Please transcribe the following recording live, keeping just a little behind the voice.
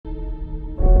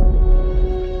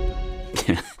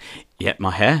Yeah,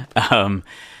 my hair.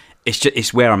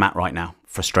 It's where I'm at right now,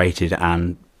 frustrated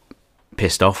and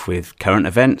pissed off with current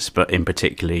events, but in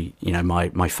particularly,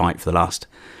 my fight for the last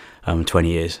 20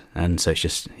 years. And so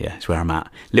it's where I'm at.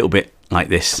 A little bit like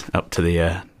this up to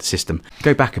the system.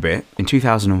 Go back a bit. In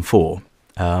 2004,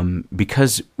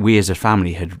 because we as a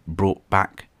family had brought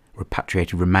back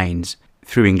repatriated remains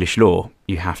through English law,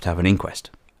 you have to have an inquest.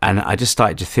 And I just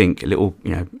started to think, a little,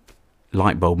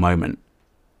 light bulb moment.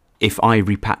 If I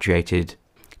repatriated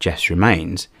Jeff's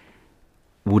remains,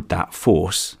 would that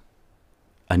force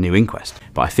a new inquest?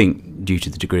 But I think due to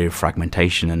the degree of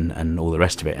fragmentation and all the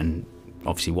rest of it, and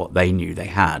obviously what they knew they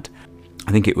had,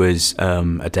 I think it was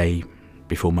a day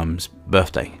before Mum's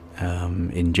birthday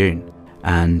in June.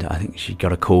 And I think she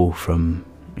got a call from,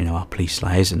 our police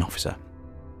liaison officer.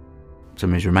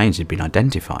 Some of his remains had been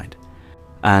identified.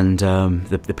 And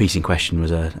the piece in question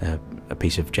was a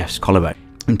piece of Jeff's collarbone.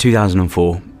 In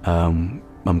 2004,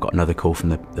 Mum got another call from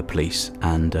the police,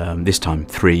 and this time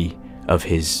 3 of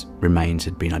his remains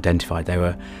had been identified. They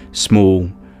were small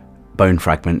bone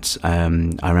fragments. I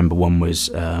remember one was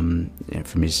from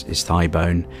his thigh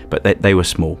bone, but they were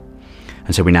small.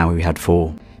 And so we had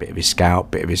 4, bit of his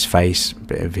scalp, bit of his face,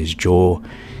 bit of his jaw,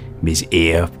 his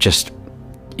ear, just,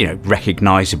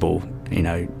 recognisable,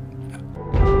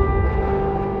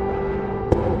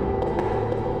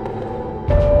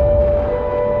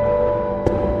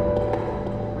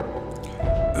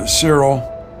 Cyril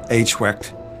H.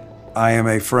 Wecht. I am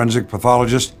a forensic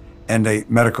pathologist and a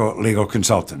medical legal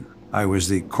consultant. I was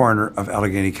the coroner of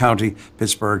Allegheny County,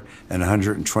 Pittsburgh, and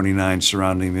 129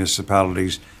 surrounding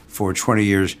municipalities for 20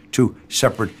 years, 2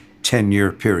 separate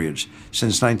 10-year periods.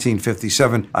 Since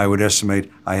 1957, I would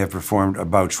estimate I have performed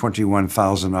about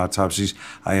 21,000 autopsies.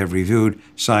 I have reviewed,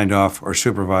 signed off, or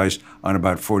supervised on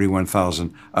about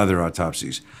 41,000 other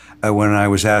autopsies. When I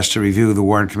was asked to review the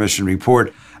Warren Commission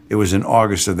report, it was in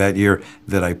August of that year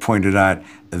that I pointed out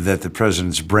that the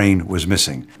president's brain was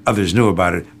missing. Others knew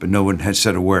about it, but no one had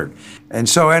said a word. And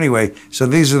so anyway,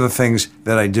 these are the things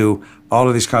that I do, all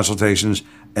of these consultations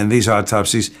and these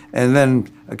autopsies, and then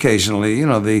occasionally,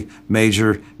 the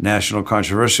major national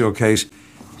controversial case.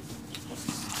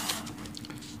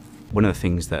 One of the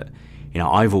things that,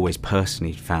 I've always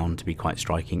personally found to be quite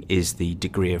striking is the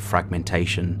degree of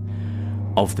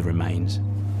fragmentation of the remains.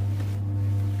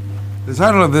 The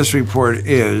title of this report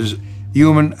is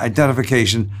Human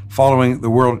Identification Following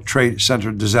the World Trade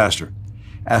Center Disaster,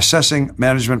 Assessing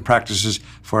Management Practices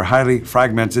for Highly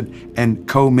Fragmented and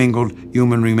Co-mingled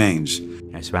Human Remains.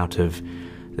 So out of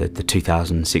the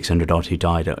 2,600 odd who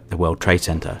died at the World Trade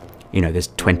Center, there's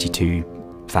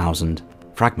 22,000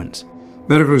 fragments.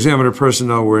 Medical examiner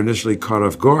personnel were initially caught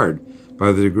off guard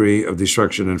by the degree of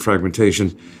destruction and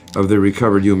fragmentation of the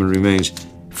recovered human remains.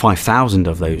 5,000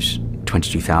 of those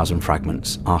 22,000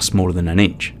 fragments are smaller than an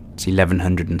inch. It's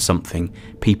 1,100 and something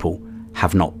people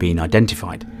have not been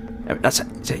identified. That's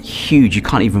huge. You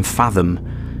can't even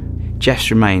fathom. Jeff's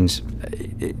remains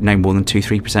no more than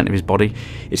 2-3% of his body.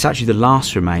 It's actually the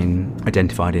last remain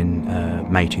identified in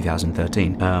May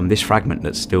 2013. This fragment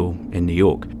that's still in New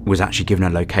York was actually given a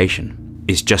location.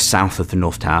 It's just south of the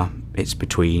North Tower. It's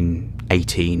between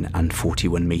 18 and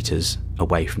 41 meters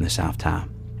away from the South Tower.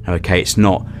 Okay, it's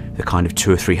not the kind of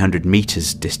 200 or 300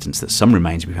 meters distance that some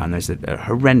remains we found. There's a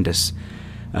horrendous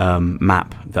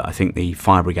map that I think the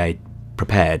fire brigade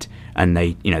prepared, and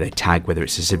they tag whether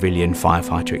it's a civilian,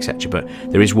 firefighter, etc. But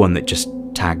there is one that just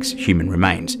tags human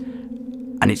remains,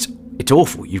 and it's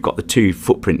awful. You've got the 2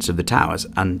 footprints of the towers,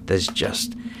 and there's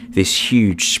just this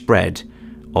huge spread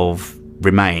of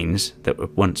remains that were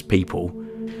once people.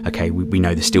 Okay, we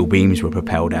know the steel beams were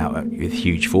propelled out with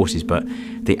huge forces, but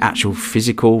the actual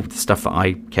physical stuff that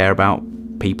I care about,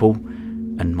 people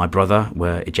and my brother,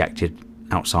 were ejected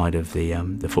outside of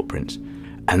the footprints,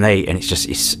 and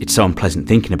it's so unpleasant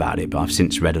thinking about it. But I've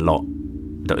since read a lot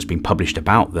that has been published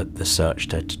about the search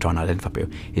to try and identify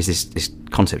people. Is this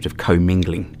concept of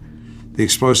commingling? The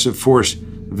explosive force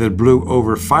that blew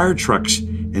over fire trucks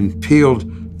and peeled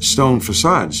stone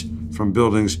facades from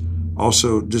buildings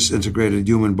also disintegrated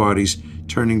human bodies,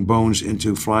 turning bones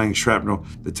into flying shrapnel,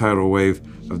 the tidal wave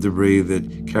of debris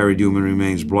that carried human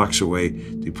remains blocks away,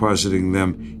 depositing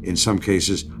them, in some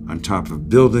cases, on top of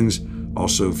buildings,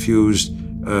 also fused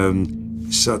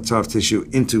soft tissue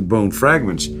into bone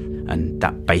fragments. And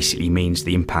that basically means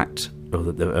the impact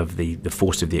of the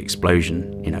force of the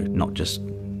explosion, not just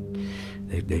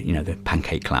the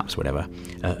pancake collapse, whatever,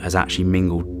 has actually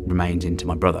mingled remains into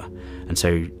my brother. And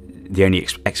so the only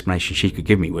explanation she could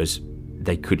give me was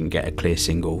they couldn't get a clear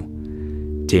single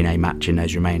DNA match in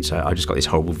those remains. So I just got this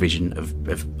horrible vision of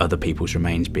other people's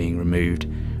remains being removed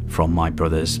from my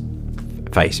brother's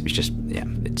face. It was just, yeah,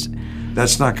 it's...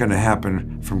 That's not going to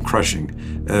happen from crushing.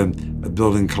 A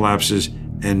building collapses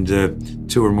and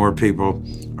 2 or more people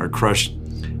are crushed.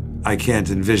 I can't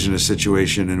envision a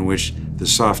situation in which the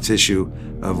soft tissue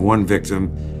of one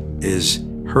victim is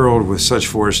hurled with such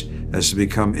force as to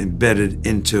become embedded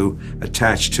into,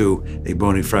 attached to a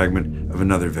bony fragment of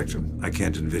another victim. I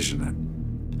can't envision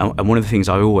that. And one of the things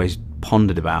I always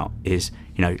pondered about is,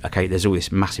 you know, okay, there's all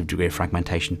this massive degree of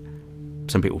fragmentation.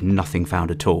 Some people, nothing found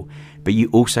at all. But you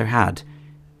also had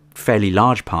fairly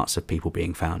large parts of people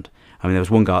being found. I mean, there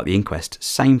was one guy at the inquest,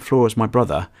 same floor as my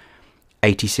brother,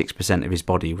 86% of his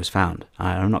body was found.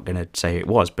 I'm not going to say who it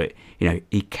was, but, you know,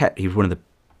 he was one of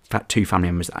the 2 family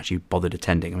members that actually bothered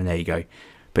attending. I mean, there you go.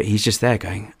 But he's just there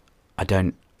going, I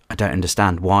don't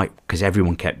understand why, because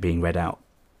everyone kept being read out,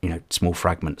 you know, small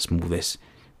fragments, small this,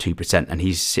 2%, and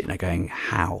he's sitting there going,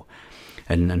 how?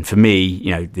 And for me,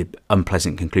 you know, the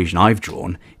unpleasant conclusion I've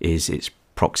drawn is its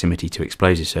proximity to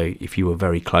explosives. So if you were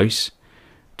very close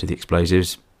to the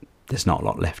explosives, there's not a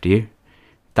lot left of you.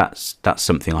 That's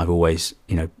something I've always,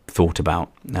 you know, thought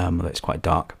about. Although it's quite a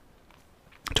dark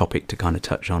topic to kind of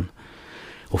touch on,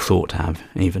 or thought to have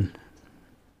even.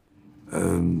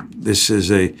 This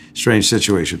is a strange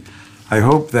situation. I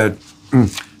hope that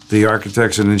the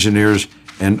architects and engineers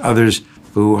and others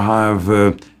who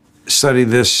have studied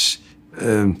this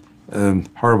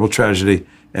horrible tragedy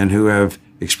and who have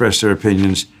expressed their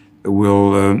opinions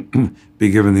will be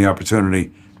given the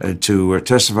opportunity to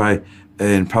testify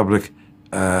in public.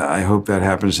 I hope that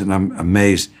happens, and I'm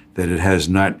amazed that it has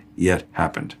not yet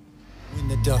happened. When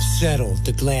the dust settled,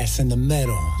 the glass and the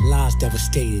metal, lies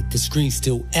devastated, the screams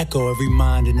still echo every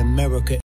mind in America.